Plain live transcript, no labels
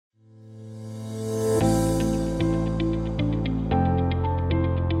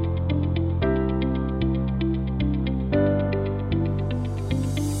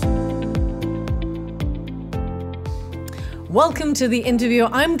Welcome to The Interview.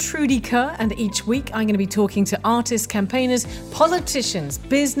 I'm Trudy Kerr, and each week I'm going to be talking to artists, campaigners, politicians,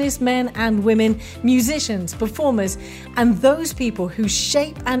 businessmen and women, musicians, performers, and those people who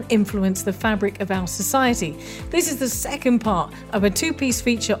shape and influence the fabric of our society. This is the second part of a two-piece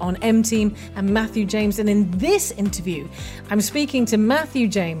feature on MTEAM and Matthew James, and in this interview, I'm speaking to Matthew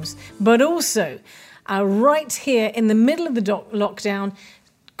James, but also right here in the middle of the lockdown,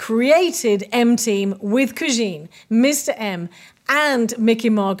 created MTEAM with Kugene, Mr. M, and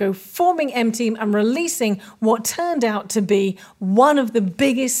Micimago, forming MTEAM and releasing what turned out to be one of the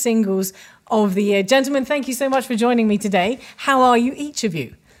biggest singles of the year. Gentlemen, thank you so much for joining me today. How are you, each of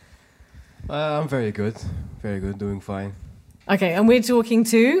you? I'm very good, doing fine. Okay, and we're talking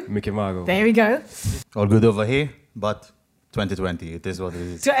to... Micimago. There we go. All good over here, but 2020, it is what it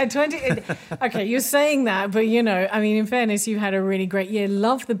is. Okay, you're saying that, but you know, I mean, in fairness, you had a really great year.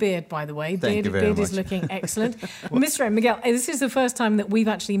 Love the beard, by the way. Thank you very beard much. is looking excellent. Mr. M, Miguel, this is the first time that we've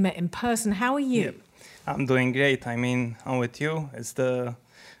actually met in person. How are you? Yeah. I'm doing great. I mean, I'm with you. It's the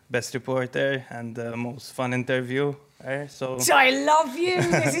best reporter and the most fun interview. So I love you.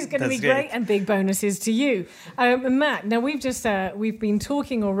 This is going to be great, and big bonuses to you, Matt. Now we've been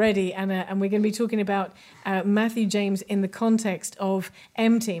talking already, and we're going to be talking about Matthew James in the context of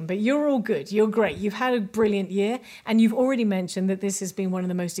MTEAM. But you're all good. You're great. You've had a brilliant year, and you've already mentioned that this has been one of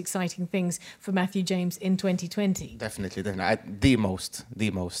the most exciting things for Matthew James in 2020. Definitely. The most.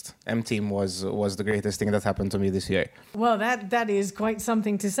 MTEAM was the greatest thing that happened to me this year. Well, that is quite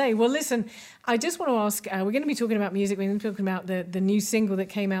something to say. Well, listen, I just want to ask. We're going to be talking about music. We're going to be talking about the new single that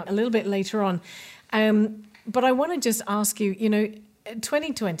came out a little bit later on. But I want to just ask you,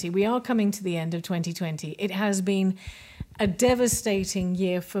 2020, we are coming to the end of 2020. It has been a devastating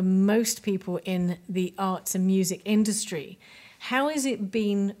year for most people in the arts and music industry. How has it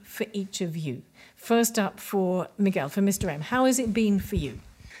been for each of you? First up for Miguel, for Mr. M, how has it been for you?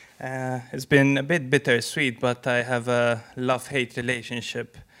 It's been a bit bittersweet, but I have a love-hate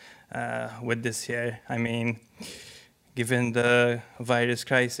relationship with this year. I mean, given the virus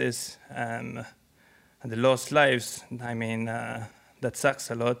crisis and the lost lives, I mean, that sucks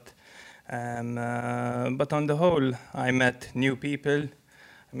a lot. But on the whole, I met new people.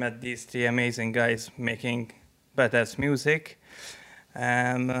 I met these three amazing guys making badass music.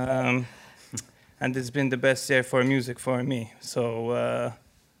 And it's been the best year for music for me. So,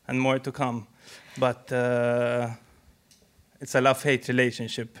 and more to come. But it's a love-hate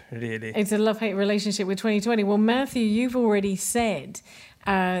relationship, really. It's a love-hate relationship with 2020. Well, Matthew, you've already said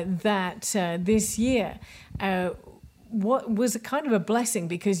that this year what was a kind of a blessing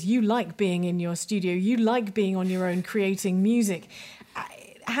because you like being in your studio, you like being on your own creating music.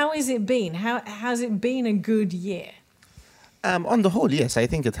 How has it been? Has it been a good year? On the whole, yes, I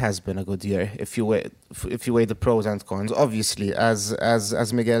think it has been a good year. If you weigh the pros and cons, obviously,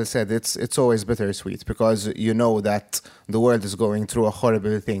 as Miguel said, it's always bittersweet because you know that the world is going through a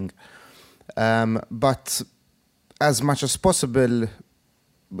horrible thing. But as much as possible,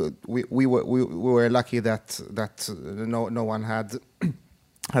 we were lucky that no one had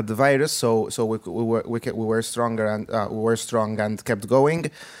the virus, so we were stronger and we were strong and kept going.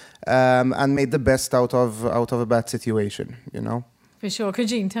 And made the best out of a bad situation, For sure.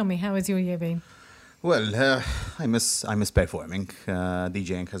 Kugene, tell me, how has your year been? Well, I miss performing.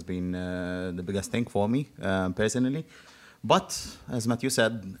 DJing has been the biggest thing for me personally. But as Matthew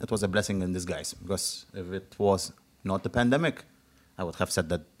said, it was a blessing in disguise because if it was not the pandemic, I would have said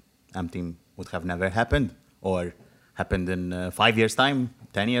that MTEAM would have never happened or happened in 5 years' time,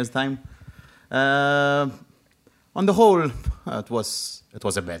 10 years' time. On the whole, it was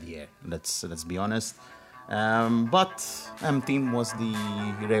a bad year. Let's be honest. But MTEAM was the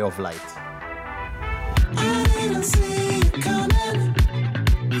ray of light. I didn't see you coming.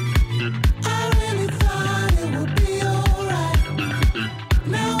 I really thought it would be alright.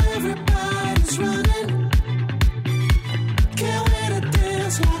 Now everybody's running. Can't wait to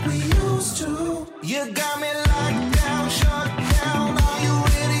dance like we used to. You got me locked down, shut down. Are you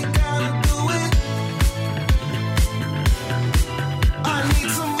really gonna do it? I need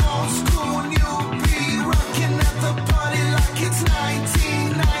some old school new beat, rocking at the party like it's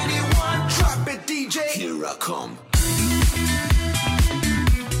 1991. Drop it, DJ. Here I come.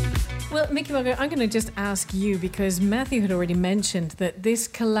 Well, Micimago, I'm going to just ask you because Matthew had already mentioned that this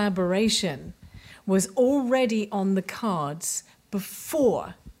collaboration was already on the cards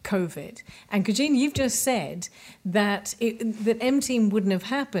before COVID. And Kugene, you've just said that MTEAM wouldn't have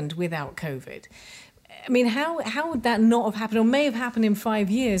happened without COVID. I mean, how would that not have happened, or may have happened in 5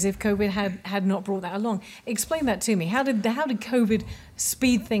 years if COVID had not brought that along? Explain that to me. How did COVID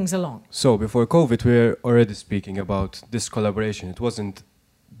speed things along? So before COVID, we were already speaking about this collaboration. It wasn't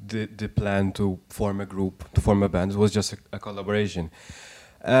the plan to form a group, to form a band. It was just a collaboration.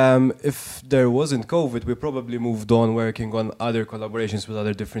 If there wasn't COVID, we probably moved on working on other collaborations with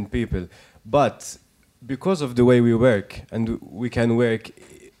other different people. But because of the way we work, and we can work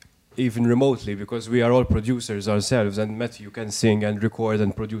even remotely, because we are all producers ourselves, and Matthew can sing and record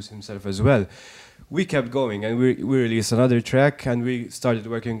and produce himself as well, we kept going, and we released another track, and we started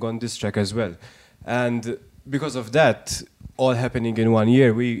working on this track as well. And because of that, all happening in 1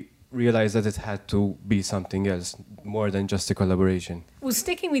 year, we realized that it had to be something else, more than just a collaboration. Well,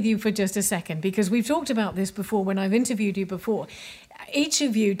 sticking with you for just a second, because we've talked about this before when I've interviewed you before. Each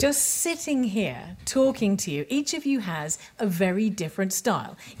of you, just sitting here talking to you, each of you has a very different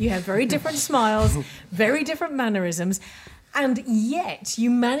style. You have very different smiles, very different mannerisms, and yet you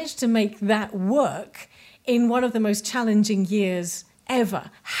managed to make that work in one of the most challenging years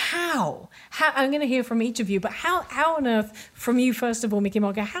ever. How? I'm going to hear from each of you, but how on earth, from you first of all,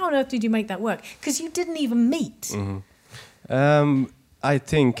 Micimago, how on earth did you make that work? Because you didn't even meet. Mm-hmm. I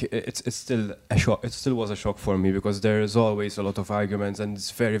think it's still a shock. It still was a shock for me, because there is always a lot of arguments, and it's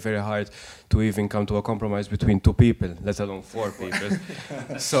very, very hard to even come to a compromise between two people, let alone four people.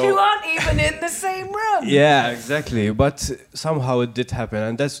 So you aren't even in the same room. yeah, exactly. But somehow it did happen,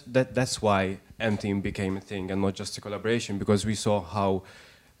 and that's why MTEAM became a thing and not just a collaboration, because we saw how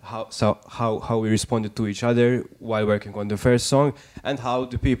we responded to each other while working on the first song, and how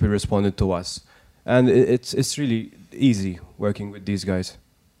the people responded to us. And it's really easy working with these guys.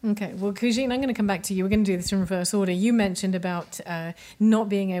 Okay, well, Kugene, I'm going to come back to you. We're going to do this in reverse order. You mentioned about not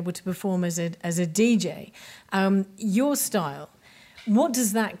being able to perform as a DJ. Your style, what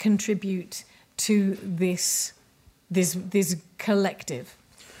does that contribute to this collective?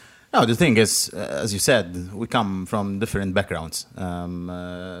 No, the thing is, as you said, we come from different backgrounds.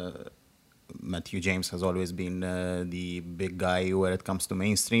 Matthew James has always been the big guy where it comes to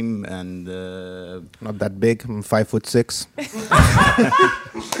mainstream, and Not that big. I'm 5'6".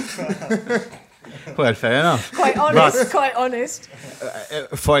 well, fair enough. Quite honest, quite honest.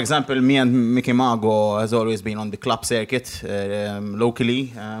 For example, me and Micimago has always been on the club circuit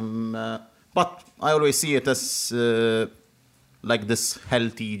locally, but I always see it as like this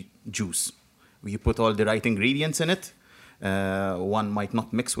healthy juice. You put all the right ingredients in it. One might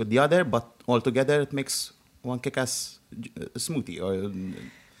not mix with the other, but altogether it makes one kick-ass smoothie.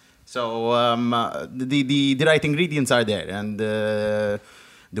 So the right ingredients are there, and the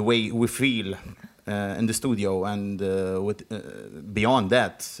way we feel in the studio, and with beyond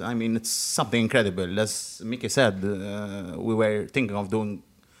that, I mean, it's something incredible. As Miki said, we were thinking of doing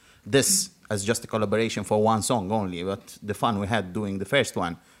this as just a collaboration for one song only, but the fun we had doing the first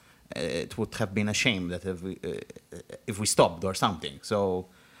one, it would have been a shame that if we stopped or something. So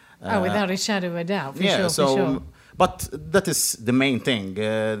without a shadow of a doubt, for yeah, sure. But that is the main thing.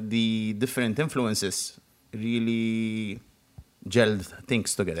 The different influences really gelled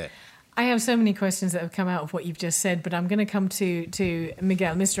things together. I have so many questions that have come out of what you've just said, but I'm going to come to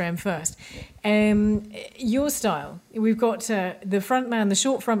Miguel, Mr. M first. Your style, we've got the front man, the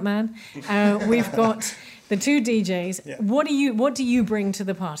short front man. We've got the two DJs. Yeah. What do you bring to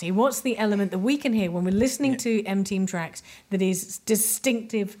the party? What's the element that we can hear when we're listening to MTEAM tracks that is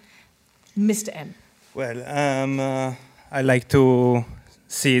distinctive, Mr. M? Well, I like to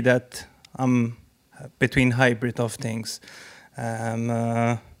see that I'm between hybrid of things.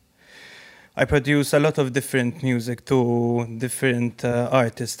 I produce a lot of different music to different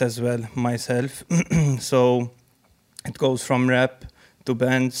artists as well myself. So it goes from rap to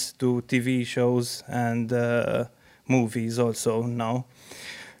bands to TV shows and movies also now.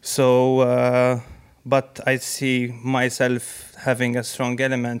 So, but I see myself having a strong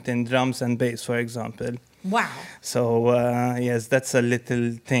element in drums and bass, for example. Wow. So yes, that's a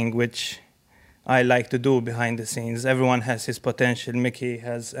little thing which I like to do behind the scenes. Everyone has his potential. Mickey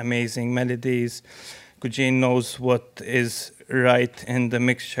has amazing melodies. Kugene knows what is right in the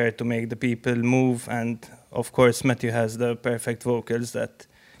mixture to make the people move. And of course, Matthew has the perfect vocals that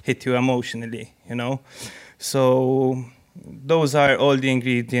hit you emotionally, you know. So those are all the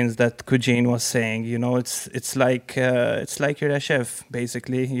ingredients that Kugene was saying. You know, it's like you're a chef,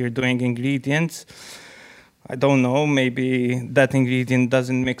 basically. You're doing ingredients. I don't know, maybe that ingredient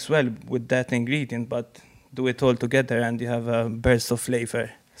doesn't mix well with that ingredient, but do it all together and you have a burst of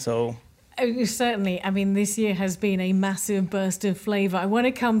flavor. So certainly, I mean, this year has been a massive burst of flavor. I want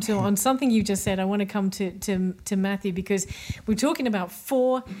to come on something you just said. I want to come to Matthew, because we're talking about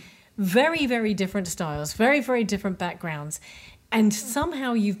four very, very different styles, very, very different backgrounds. And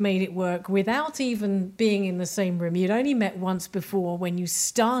somehow you've made it work without even being in the same room. You'd only met once before when you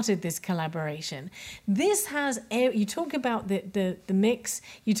started this collaboration. This has, you talk about the mix,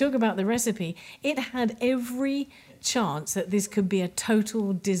 you talk about the recipe. It had every chance that this could be a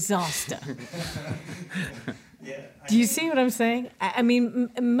total disaster. Do you see what I'm saying? I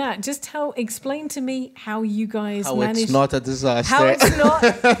mean, Matt, just explain to me how you guys managed. It's not a disaster. How it's not.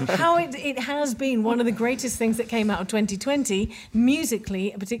 How it has been one of the greatest things that came out of 2020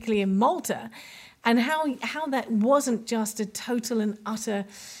 musically, particularly in Malta, and how that wasn't just a total and utter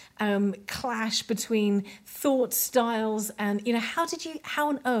clash between thought styles, and how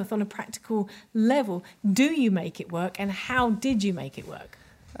on earth, on a practical level, do you make it work, and how did you make it work?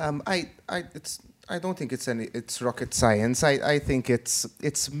 I don't think it's rocket science. I think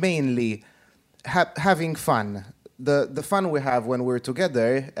it's mainly having fun. The fun we have when we're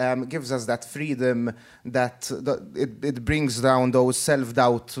together gives us that freedom that it brings down those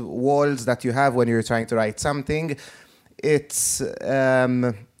self-doubt walls that you have when you're trying to write something. It's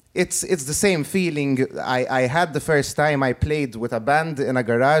the same feeling I had the first time I played with a band in a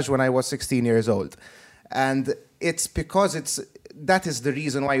garage when I was 16 years old. And it's because that is the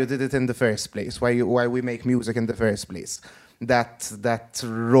reason why you did it in the first place, why we make music in the first place. That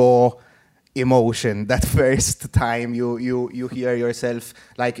raw emotion, that first time you hear yourself,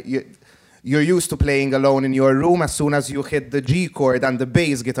 like you're used to playing alone in your room. As soon as you hit the G chord and the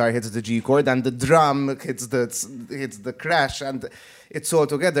bass guitar hits the G chord and the drum hits the crash and it's all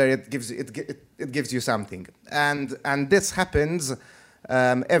together, it gives you something. And this happens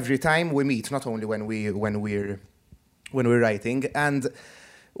every time we meet, not only when we're writing. And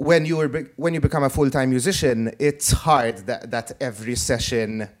when you become a full-time musician, it's hard that every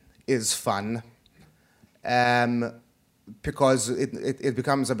session is fun, because it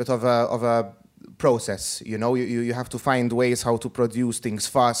becomes a bit of a process. You have to find ways how to produce things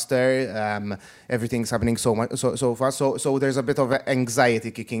faster. Everything's happening so fast. So there's a bit of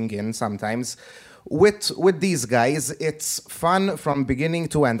anxiety kicking in sometimes. With these guys, it's fun from beginning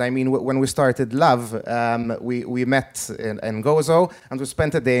to end. I mean, when we started Love, we met in Gozo, and we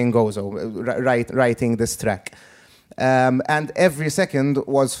spent a day in Gozo writing this track. And every second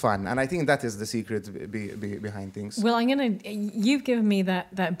was fun. And I think that is the secret behind things. Well, you've given me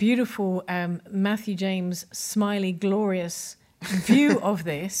that beautiful Matthew James smiley, glorious view of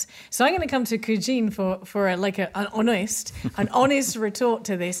this. So I'm going to come to Kugene for an honest retort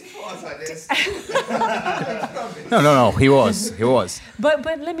to this. No, he was. But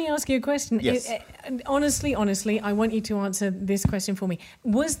let me ask you a question. Yes. Honestly, I want you to answer this question for me.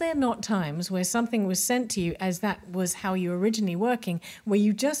 Was there not times where something was sent to you, as that was how you were originally working, where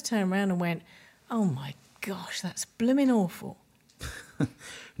you just turned around and went, "Oh my gosh, that's blooming awful"?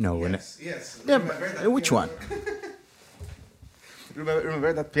 No. Yes. Yeah, which one?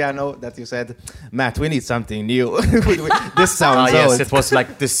 Remember that piano that you said, Matt, we need something new. This sounds Yes, old. it was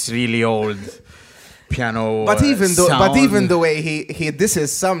like this really old piano. But even sound. the way he this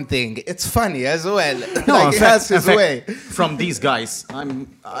is something, it's funny as well. No, like in he fact, has his way. From these guys,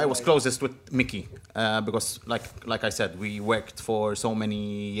 I was closest with Mickey because, like I said, we worked for so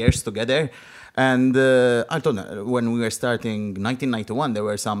many years together. And I told him, when we were starting 1991, there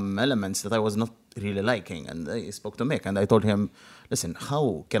were some elements that I was not really liking. And I spoke to Mick, and I told him, listen,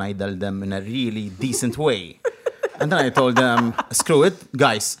 how can I tell them in a really decent way? And then I told them, screw it,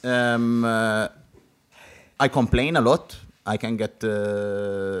 guys. I complain a lot. I can get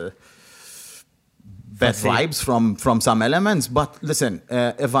bad vibes from some elements. But listen,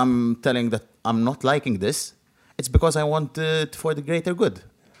 if I'm telling that I'm not liking this, it's because I want it for the greater good.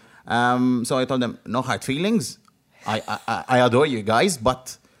 So I told them, no hard feelings. I adore you guys,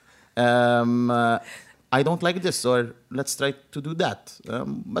 but I don't like this, or let's try to do that.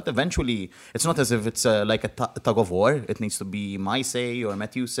 But eventually, it's not as if it's like a tug of war. It needs to be my say, or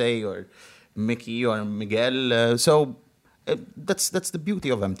Matthew's say, or Mickey, or Miguel. So that's the beauty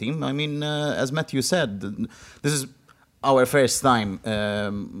of MTEAM. I mean, as Matthew said, this is our first time,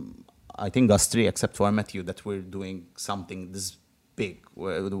 I think us three, except for Matthew, that we're doing something this big,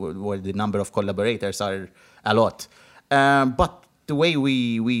 where the number of collaborators are a lot. But the way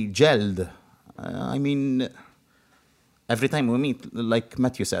we gelled, I mean, every time we meet, like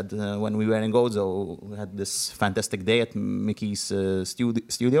Matthew said, when we were in Gozo, we had this fantastic day at Mickey's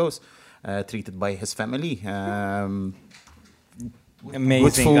studios, treated by his family.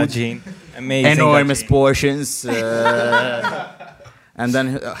 Amazing, Kugene. Amazing. Enormous Kugene. portions. And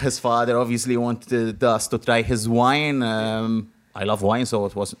then his father obviously wanted us to try his wine. I love wine, so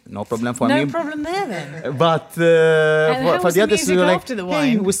it was no problem for No me. problem there then. But how for was the the others, music they were like, after the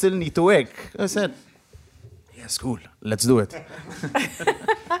hey, wine? we still need to work. I said, yes, cool, let's do it.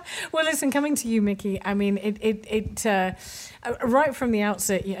 Well, listen, coming to you, Mickey, I mean, right from the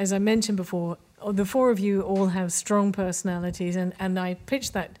outset, as I mentioned before, the four of you all have strong personalities, and I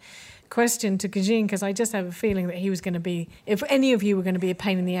pitched that question to Kugene because I just have a feeling that he was going to be, if any of you were going to be a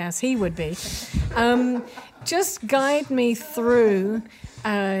pain in the ass, he would be. Just guide me through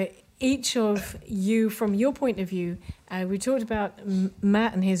each of you from your point of view. We talked about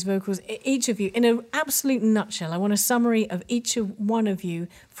Matt and his vocals. Each of you, in an absolute nutshell, I want a summary of each of one of you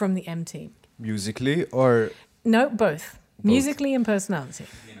from the MTEAM. Musically or... No, both. Musically and personality.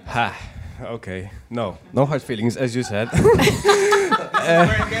 Ha, okay. No hard feelings, as you said.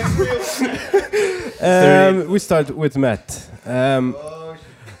 We start with Matt.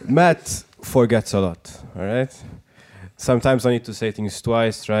 Matt forgets a lot, all right? Sometimes I need to say things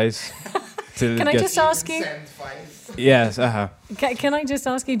twice, thrice. Till Can it I gets... just ask you? Yes, Can I just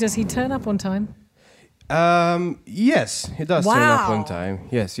ask you, does he turn up on time? Yes, he does turn up Wow. on time.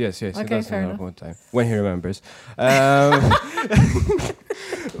 Yes, he Okay, does fair turn up enough. on time. When he remembers.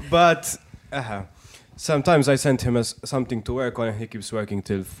 But sometimes I send him something to work on and he keeps working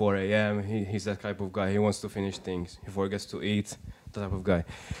till 4 a.m. He's that type of guy. He wants to finish things. He forgets to eat. That type of guy.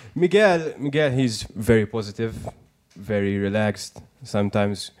 Miguel, he's very positive, very relaxed.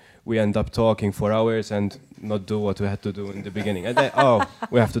 Sometimes we end up talking for hours and not do what we had to do in the beginning. And then,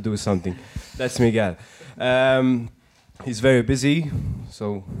 we have to do something. That's Miguel. He's very busy,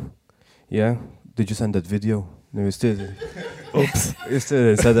 so yeah. Did you send that video? No, you still didn't. Oops. He still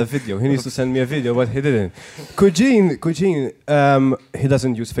didn't send that video. He needs to send me a video, but he didn't. Kugene, he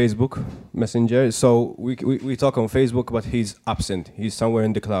doesn't use Facebook Messenger, so we talk on Facebook, but he's absent. He's somewhere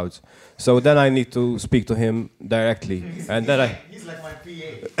in the clouds. So then I need to speak to him directly. And then He's like my PA.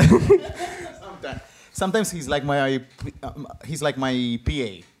 Sometimes he's like my PA.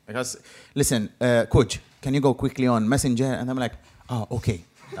 Because, listen, Coach, can you go quickly on Messenger? And I'm like, okay.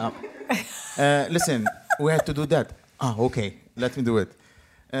 Listen, we have to do that. Okay, let me do it.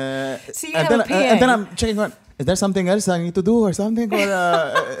 So you and, have then, a PA. and then I'm checking on, is there something else I need to do or something? Or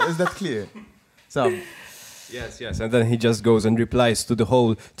is that clear? So, yes. And then he just goes and replies to the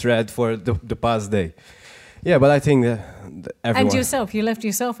whole thread for the past day. Yeah, but I think that everyone... And yourself, you left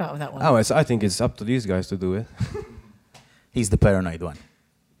yourself out of that one. I think it's up to these guys to do it. he's the paranoid one.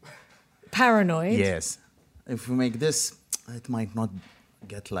 Paranoid. Yes. If we make this, it might not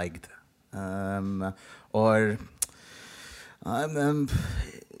get liked. Or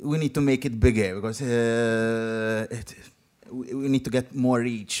we need to make it bigger because we need to get more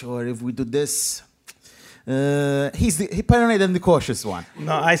reach. Or if we do this, he's paranoid and the cautious one.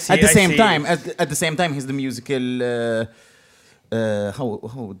 No, I see. At the I same see. time, at the same time, he's the musical.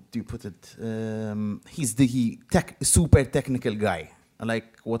 How do you put it? He's the super technical guy.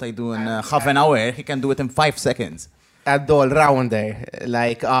 Like what I do in half an hour, he can do it in 5 seconds. And all-rounder,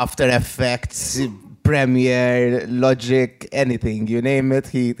 like After Effects, Premiere, Logic, anything, you name it,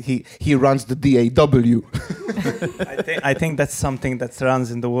 he runs the DAW. I think that's something that runs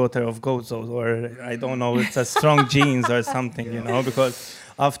in the water of Gozo, or I don't know, it's a strong genes or something, you know, because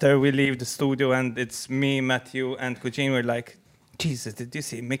after we leave the studio and it's me, Matthew, and Kugene, we're like, Jesus, did you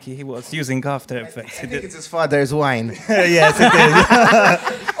see Mickey? He was using After Effects. I think it's his father's wine. Yes, it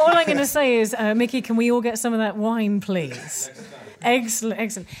is. All I'm going to say is, Mickey, can we all get some of that wine, please?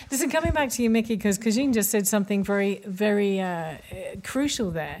 Excellent. Listen, coming back to you, Mickey, because Kugene just said something very, very crucial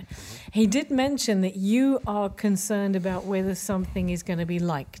there. He did mention that you are concerned about whether something is going to be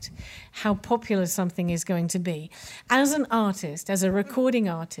liked, how popular something is going to be. As an artist, as a recording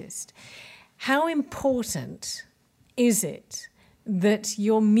artist, how important is it that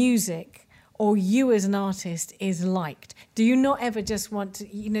your music or you as an artist is liked? Do you not ever just want to,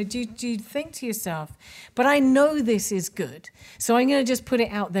 do you think to yourself, but I know this is good, so I'm going to just put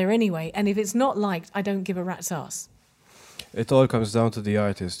it out there anyway, and if it's not liked, I don't give a rat's ass? It all comes down to the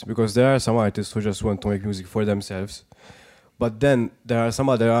artist, because there are some artists who just want to make music for themselves, but then there are some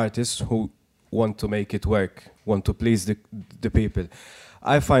other artists who want to make it work, want to please the people.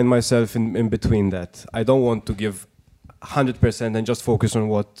 I find myself in between that. I don't want to give 100% and just focus on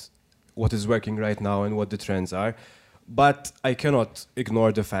what is working right now and what the trends are. But I cannot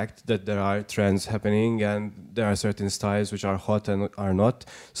ignore the fact that there are trends happening and there are certain styles which are hot and are not.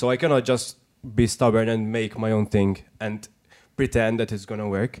 So I cannot just be stubborn and make my own thing and pretend that it's going to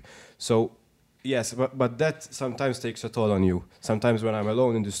work. So Yes, but that sometimes takes a toll on you. Sometimes when I'm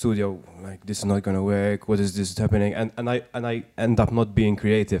alone in the studio, like this is not gonna work. What is this happening? And I end up not being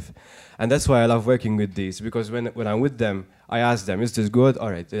creative, and that's why I love working with these, because when I'm with them, I ask them, is this good?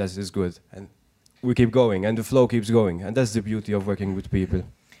 All right, yes, it's good, and we keep going, and the flow keeps going, and that's the beauty of working with people.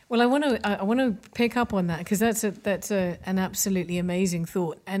 Well, I want to pick up on that, because that's an absolutely amazing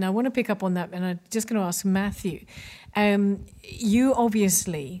thought, and I want to pick up on that, and I'm just going to ask Matthew. You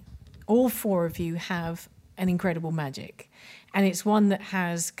obviously, all four of you, have an incredible magic, and it's one that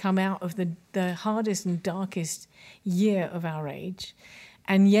has come out of the hardest and darkest year of our age,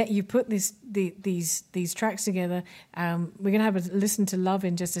 and yet you put these tracks together. We're going to have a listen to Love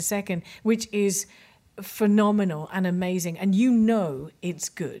in just a second, which is phenomenal and amazing, and you know it's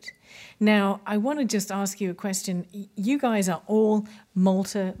good. Now, I want to just ask you a question. You guys are all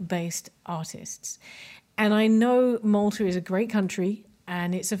Malta-based artists, and I know Malta is a great country,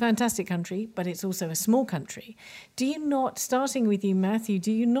 and it's a fantastic country, but it's also a small country. Do you not, starting with you, Matthew,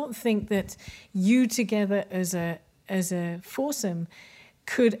 do you not think that you together as a foursome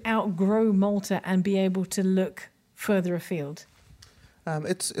could outgrow Malta and be able to look further afield?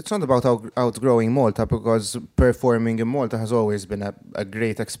 It's not about outgrowing Malta, because performing in Malta has always been a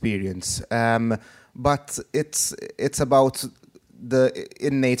great experience. But it's about the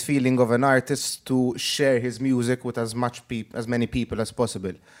innate feeling of an artist to share his music with as many people as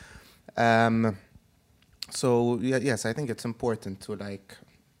possible. So yes, I think it's important to like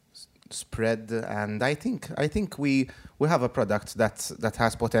spread, and I think we have a product that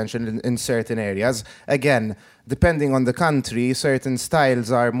has potential in certain areas. Again, depending on the country, certain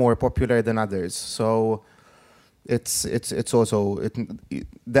styles are more popular than others. So it's also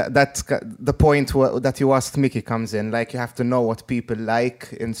that's the point that you asked Mickey comes in. Like, you have to know what people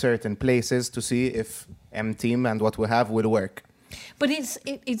like in certain places to see if MTEAM and what we have will work. But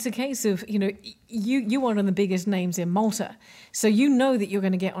it's a case of, you are one of the biggest names in Malta, so you know that you're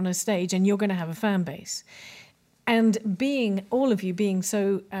going to get on a stage and you're going to have a fan base. And all of you being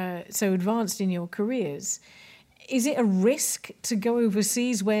so advanced in your careers, is it a risk to go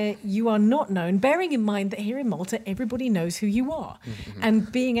overseas where you are not known, bearing in mind that here in Malta everybody knows who you are? Mm-hmm.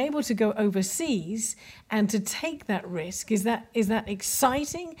 And being able to go overseas and to take that risk, is that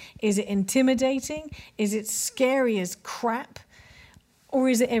exciting? Is it intimidating? Is it scary as crap? Or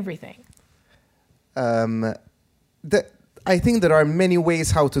is it everything? I think there are many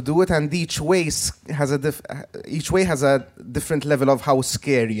ways how to do it, and each way has a different level of how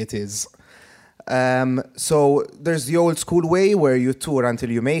scary it is. So there's the old school way where you tour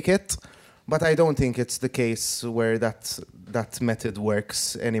until you make it, but I don't think it's the case where that method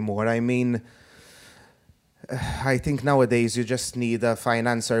works anymore. I mean, I think nowadays you just need a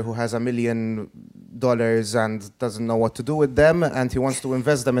financier who has $1 million and doesn't know what to do with them, and he wants to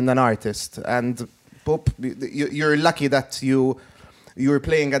invest them in an artist. And pop, you're lucky that you're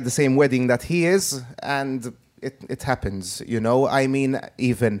playing at the same wedding that he is, and it happens. I mean,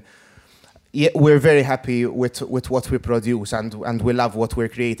 we're very happy with what we produce, and we love what we're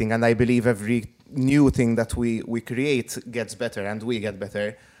creating. And I believe every new thing that we create gets better, and we get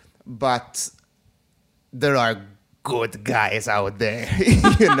better. But there are good guys out there,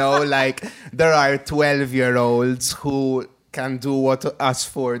 like there are 12-year-olds who can do what us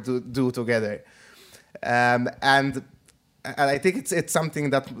four do together. And I think it's something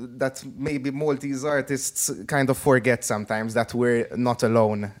that maybe Maltese artists kind of forget sometimes, that we're not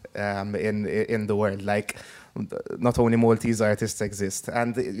alone in the world. Like, not only Maltese artists exist,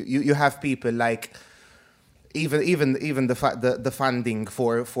 and you have people like even the funding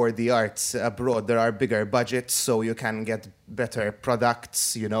for the arts abroad. There are bigger budgets, so you can get better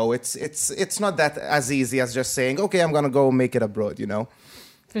products. It's not that as easy as just saying, okay, I'm gonna go make it abroad.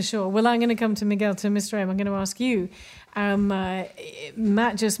 For sure. Well, I'm going to come to Miguel, to Mr. M. I'm going to ask you.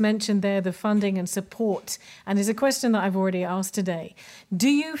 Matt just mentioned there the funding and support, and there's a question that I've already asked today. Do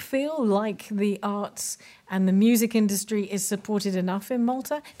you feel like the arts and the music industry is supported enough in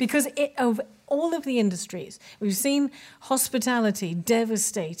Malta? Because of all of the industries, we've seen hospitality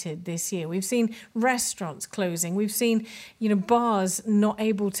devastated this year. We've seen restaurants closing. We've seen, bars not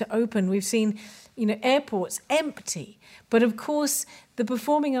able to open. We've seen, airports empty. But of course, the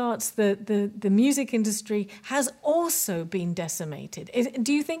performing arts, the music industry has also been decimated.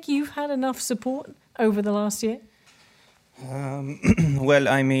 Do you think you've had enough support over the last year? Well,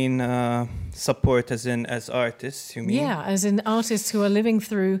 I mean, support as artists, you mean? Yeah, as in artists who are living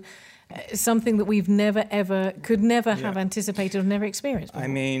through something that we've could never have anticipated or never experienced before. I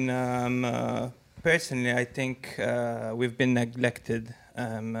mean, personally, I think we've been neglected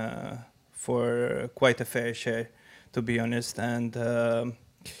for quite a fair share, to be honest. And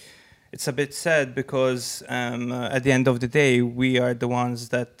it's a bit sad because at the end of the day, we are the ones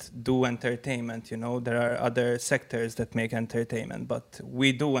that do entertainment. You know, there are other sectors that make entertainment, but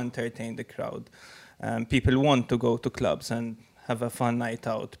we do entertain the crowd. People want to go to clubs and have a fun night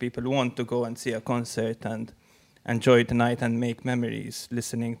out. People want to go and see a concert and enjoy the night and make memories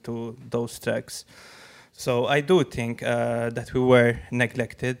listening to those tracks. So I do think that we were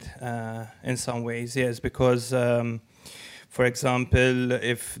neglected in some ways, yes, because for example,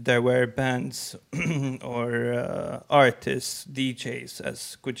 if there were bands or artists, DJs,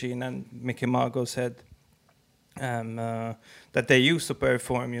 as Kugene and Micimago said, that they used to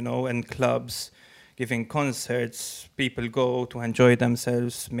perform, you know, in clubs, giving concerts, people go to enjoy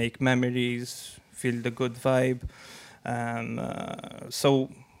themselves, make memories, feel the good vibe. So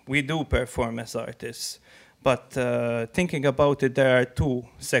we do perform as artists. But thinking about it, there are two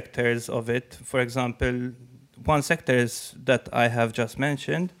sectors of it. For example, one sector is that I have just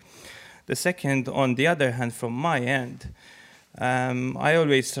mentioned. The second, on the other hand, from my end, I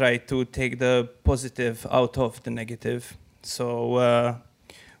always try to take the positive out of the negative. So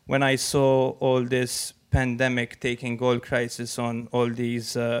when I saw all this pandemic taking all crisis on all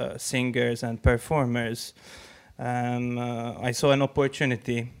these singers and performers, I saw an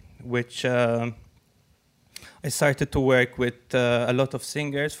opportunity which I started to work with a lot of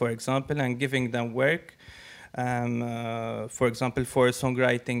singers, for example, and giving them work. For example, for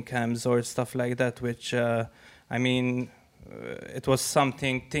songwriting camps or stuff like that, which, I mean, it was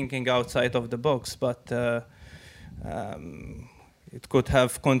something thinking outside of the box, but it could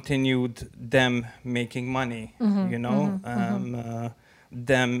have continued them making money, you know,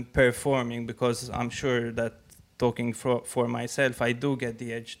 them performing, because I'm sure that talking for myself, I do get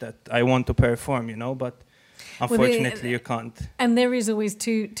the edge that I want to perform, you know, but unfortunately, you can't. And there is always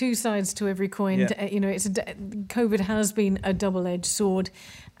two sides to every coin. Yeah. You know, COVID has been a double-edged sword,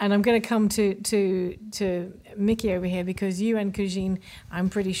 and I'm going to come to Mickey over here, because you and Kugene, I'm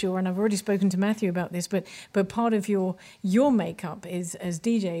pretty sure, and I've already spoken to Matthew about this, but part of your makeup is as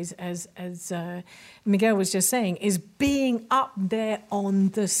DJs, as Miguel was just saying, is being up there on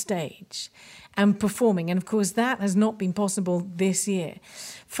the stage and performing. And of course, that has not been possible this year.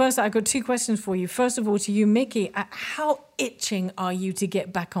 First, I've got two questions for you. First of all, to you, Mickey, how itching are you to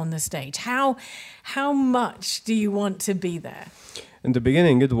get back on the stage? How much do you want to be there? In the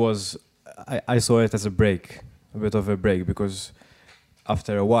beginning, it was, I saw it as a break, a bit of a break, because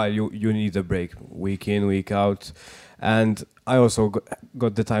after a while, you need a break, week in, week out. And I also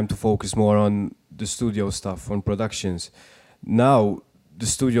got the time to focus more on the studio stuff, on productions. Now, the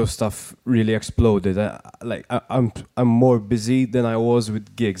studio stuff really exploded. I'm more busy than I was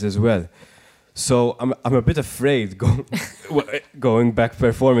with gigs as well. So I'm a bit afraid going back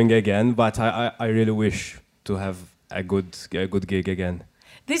performing again, but I really wish to have a good gig again.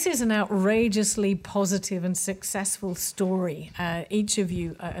 This is an outrageously positive and successful story. Each of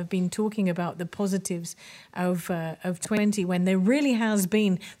you have been talking about the positives of 20, when there really has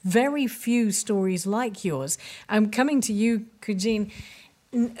been very few stories like yours. I'm coming to you, Kugene.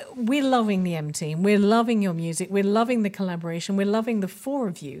 We're loving the MTEAM. We're loving your music. We're loving the collaboration. We're loving the four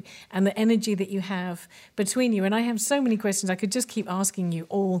of you and the energy that you have between you. And I have so many questions. I could just keep asking you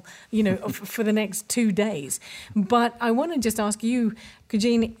all, you know, for the next 2 days. But I want to just ask you,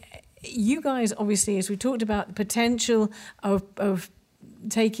 Kugene, you guys, obviously, as we talked about, the potential of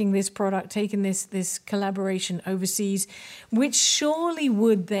taking this product, taking this collaboration overseas, which surely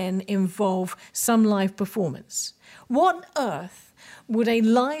would then involve some live performance. What on earth would a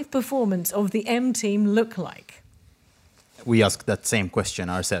live performance of the MTEAM look like? We asked that same question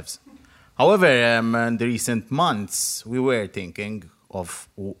ourselves. However, in the recent months, we were thinking of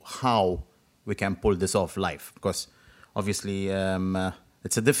how we can pull this off live, because obviously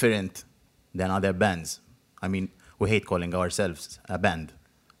it's a different than other bands. I mean, we hate calling ourselves a band.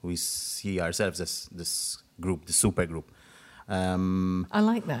 We see ourselves as this group, the super group. I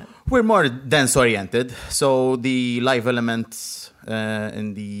like that. We're more dance-oriented, so the live elements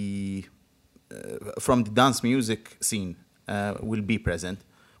from the dance music scene will be present.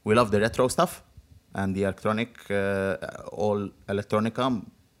 We love the retro stuff and the electronic, all electronica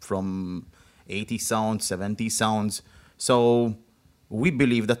from 80 sounds, 70 sounds. So we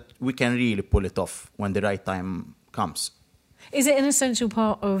believe that we can really pull it off when the right time comes. Is it an essential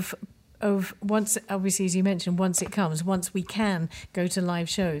part of once, obviously, as you mentioned, once it comes, once we can go to live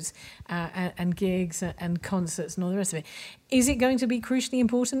shows and gigs and concerts and all the rest of it, is it going to be crucially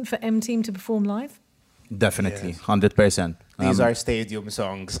important for MTEAM to perform live? Definitely, 100%. These are stadium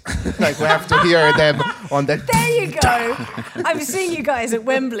songs. Like we have to hear them on the. There you go. I've seen you guys at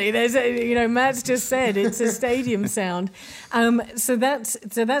Wembley. There's, Matt's just said it's a stadium sound. So that's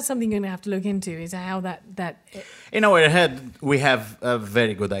something you're going to have to look into. Is how that. In our head, we have a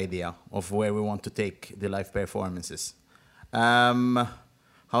very good idea of where we want to take the live performances.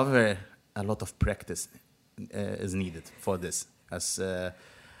 However, a lot of practice is needed for this.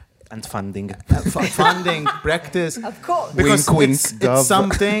 And funding. Funding, practice. Of course. Because Wink, wink, it's gov.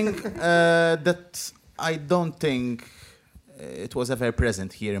 something that I don't think it was ever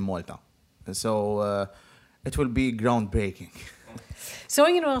present here in Malta. So it will be groundbreaking. So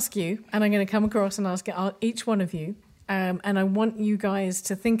I'm going to ask you, and I'm going to come across and ask each one of you, and I want you guys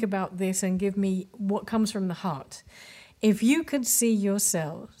to think about this and give me what comes from the heart. If you could see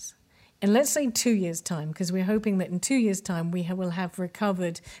yourselves in, let's say, 2 years' time, because we're hoping that in 2 years' time we will have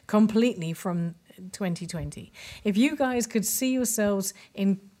recovered completely from 2020. If you guys could see yourselves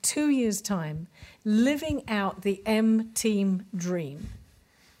in 2 years' time living out the MTEAM dream,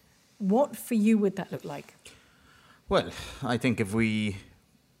 what for you would that look like? Well, I think if we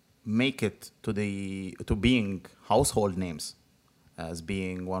make it to being household names, as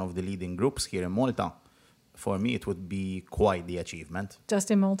being one of the leading groups here in Malta, for me it would be quite the achievement.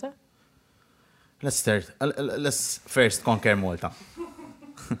 Just in Malta? Let's first conquer Malta.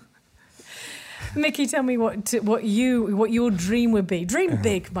 Mickey, tell me what your dream would be. Dream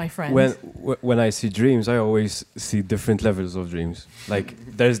big, my friend. When I see dreams, I always see different levels of dreams. Like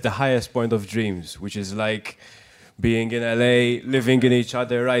there's the highest point of dreams, which is like being in LA, living in each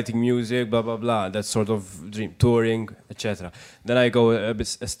other, writing music, blah blah blah. That sort of dream, touring, etc. Then I go a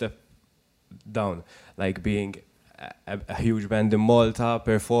step down, like being a huge band in Malta,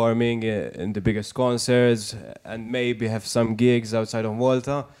 performing in the biggest concerts, and maybe have some gigs outside of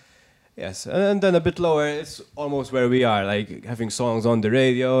Malta. Yes, and then a bit lower, it's almost where we are, like having songs on the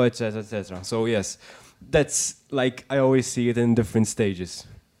radio, etc., etc. So yes, that's like I always see it in different stages.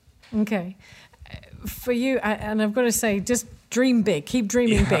 Okay. For you, and I've got to say, just dream big. Keep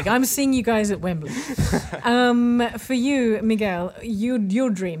dreaming big. I'm seeing you guys at Wembley. For you, Miguel, your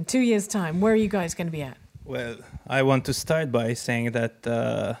dream, 2 years' time, where are you guys going to be at? Well, I want to start by saying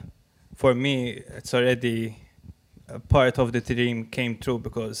that for me, it's already a part of the dream came true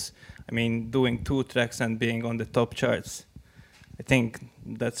because, I mean, doing 2 tracks and being on the top charts, I think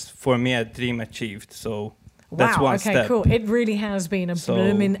that's, for me, a dream achieved. So that's one step. Okay, cool. It really has been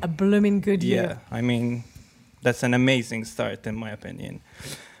a blooming good year. Yeah, I mean, that's an amazing start, in my opinion.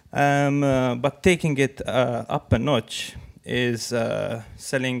 But taking it up a notch is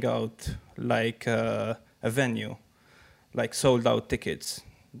selling out like a venue, like sold out tickets.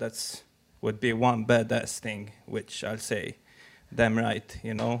 That's would be one badass thing, which I'll say, damn right,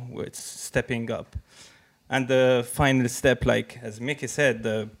 it's stepping up. And the final step, like as Mickey said,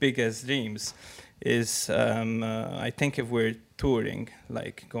 the biggest dreams is, I think if we're touring,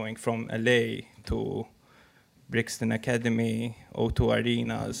 like going from LA to Brixton Academy, O2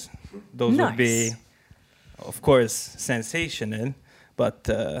 Arenas, those would be, of course, sensational. But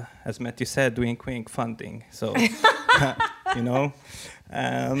as Matthew said, wink, wink, funding. So, but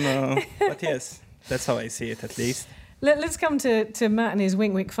yes, that's how I see it, at least. Let's come to Matt and his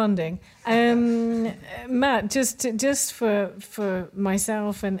wink, wink funding. Matt, just for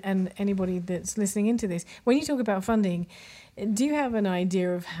myself and anybody that's listening into this, when you talk about funding, do you have an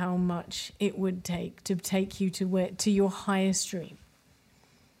idea of how much it would take to take you to your highest dream?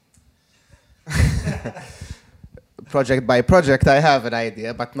 Project by project, I have an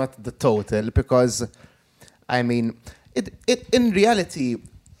idea, but not the total, because, I mean, it in reality,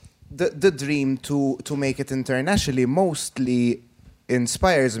 the dream to make it internationally mostly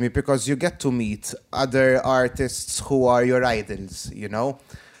inspires me because you get to meet other artists who are your idols,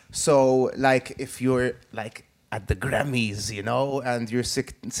 So, like, if you're, like, at the Grammys, and you're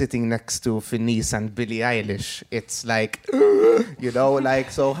sitting next to Finesse and Billie Eilish, it's like,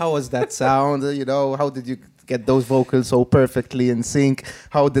 like, so how was that sound? How did you get those vocals so perfectly in sync?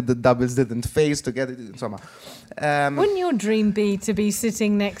 How did the doubles didn't phase together? Wouldn't your dream be to be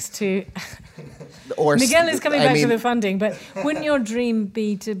sitting next to... or Miguel is coming back to the funding, but wouldn't your dream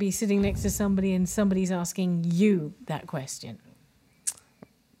be to be sitting next to somebody and somebody's asking you that question?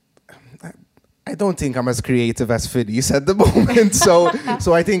 I don't think I'm as creative as Finesse at the moment, so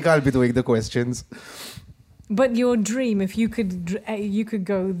I think I'll be doing the questions. But your dream, if you could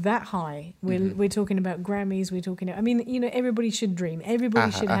go that high, we're talking about Grammys, we're talking. I mean, you know, everybody should dream.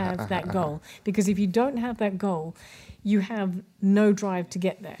 Everybody should have that goal, because if you don't have that goal, you have no drive to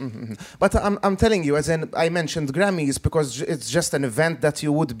get there. But I'm telling you, as in, I mentioned Grammys because it's just an event that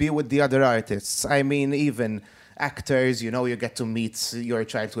you would be with the other artists. I mean, even actors, you know, you get to meet your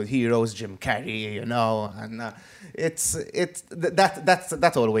childhood heroes, Jim Carrey, you know, and that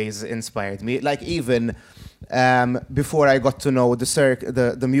always inspired me. Like even before I got to know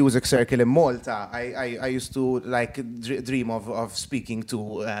the music circle in Malta, I used to like dream of speaking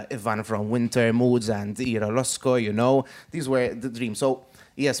to Ivan from Winter Moods and Ira Roscoe, you know. These were the dreams. So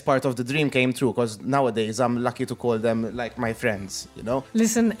yes, part of the dream came true, because nowadays I'm lucky to call them like my friends, you know.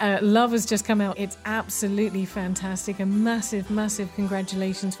 Listen, Love has just come out. It's absolutely fantastic. A massive, massive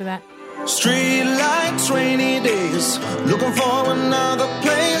congratulations for that. Street lights, rainy days, looking for another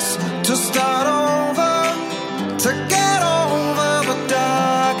place to start over, to get over the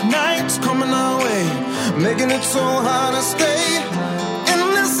dark nights coming our way, making it so hard to stay in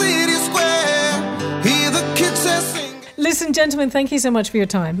the city square. Hear the kids sing. Listen, gentlemen, thank you so much for your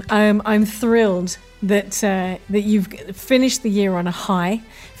time. I'm thrilled that you've finished the year on a high,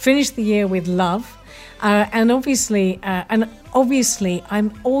 finished the year with love. And obviously, I'm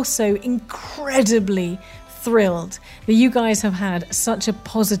also incredibly thrilled that you guys have had such a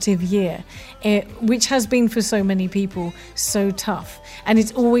positive year, which has been for so many people so tough. And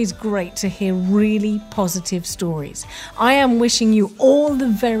it's always great to hear really positive stories. I am wishing you all the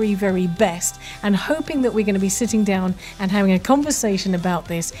very, very best, and hoping that we're going to be sitting down and having a conversation about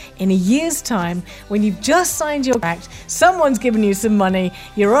this in a year's time, when you've just signed your contract, someone's given you some money,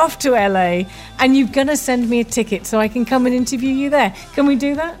 you're off to LA, and you're going to send me a ticket so I can come and interview you there. Can we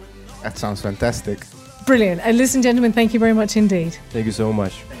do that? That sounds fantastic. Brilliant. And listen, gentlemen, thank you very much indeed. Thank you so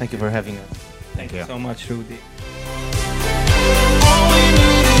much. Thank you for having us. Thank you So much, Rudy.